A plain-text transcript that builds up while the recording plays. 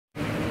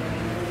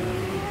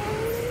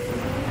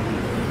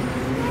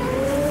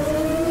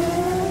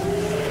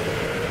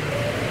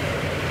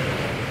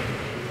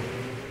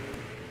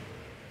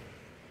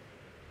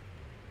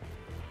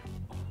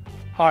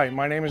Hi,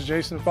 my name is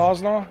Jason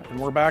Fosnaugh, and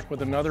we're back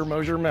with another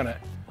Mosier Minute.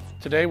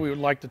 Today we would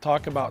like to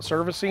talk about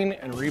servicing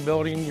and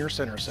rebuilding your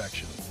center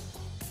section.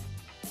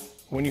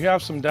 When you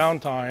have some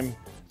downtime,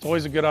 it's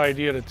always a good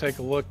idea to take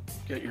a look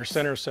at your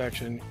center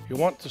section. You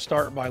want to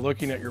start by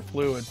looking at your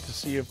fluid to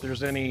see if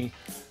there's any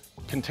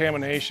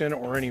contamination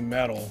or any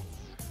metal.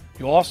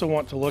 You'll also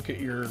want to look at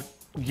your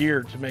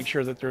gear to make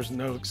sure that there's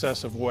no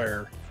excessive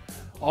wear.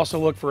 Also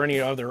look for any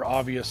other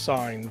obvious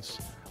signs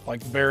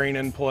like bearing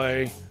in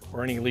play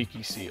or any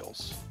leaky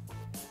seals.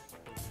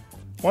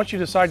 Once you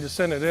decide to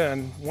send it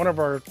in, one of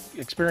our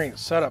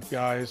experienced setup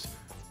guys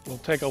will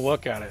take a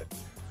look at it.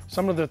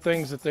 Some of the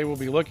things that they will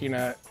be looking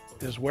at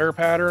is wear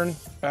pattern,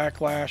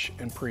 backlash,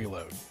 and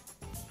preload.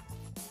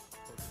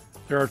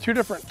 There are two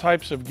different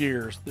types of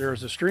gears. There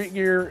is a street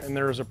gear and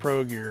there is a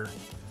pro gear.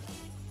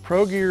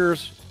 Pro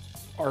gears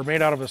are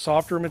made out of a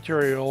softer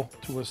material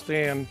to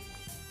withstand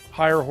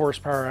higher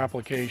horsepower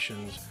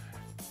applications.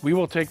 We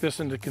will take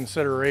this into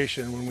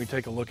consideration when we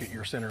take a look at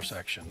your center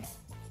section.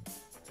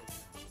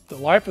 The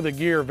life of the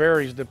gear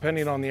varies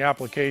depending on the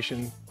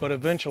application, but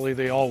eventually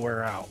they all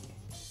wear out.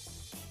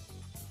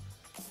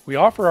 We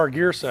offer our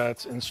gear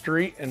sets in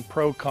street and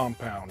pro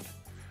compound.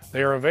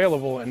 They are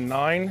available in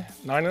 9,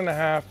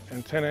 9.5,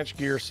 and 10-inch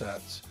gear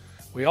sets.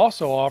 We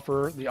also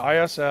offer the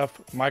ISF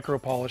micro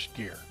polished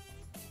gear.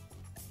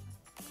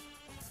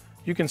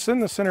 You can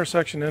send the center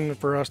section in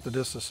for us to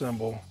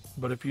disassemble,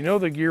 but if you know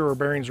the gear or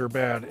bearings are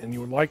bad and you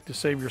would like to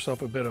save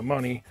yourself a bit of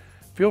money,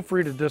 feel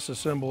free to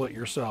disassemble it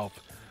yourself.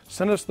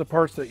 Send us the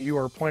parts that you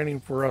are planning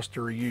for us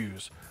to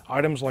reuse.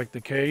 Items like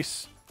the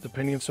case, the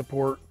pinion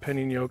support,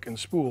 pinion yoke, and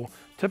spool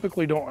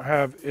typically don't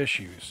have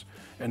issues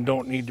and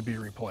don't need to be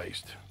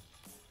replaced.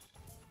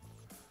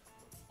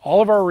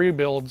 All of our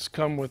rebuilds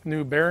come with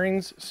new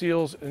bearings,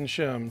 seals, and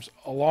shims,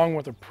 along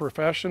with a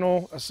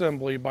professional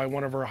assembly by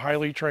one of our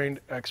highly trained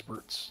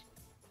experts.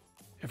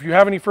 If you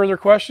have any further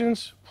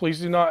questions, please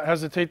do not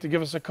hesitate to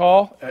give us a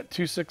call at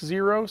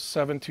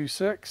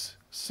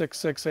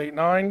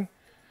 260-726-6689.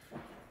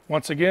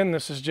 Once again,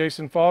 this is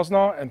Jason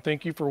Fosnaugh, and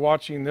thank you for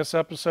watching this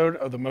episode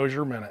of the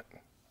Mosier Minute.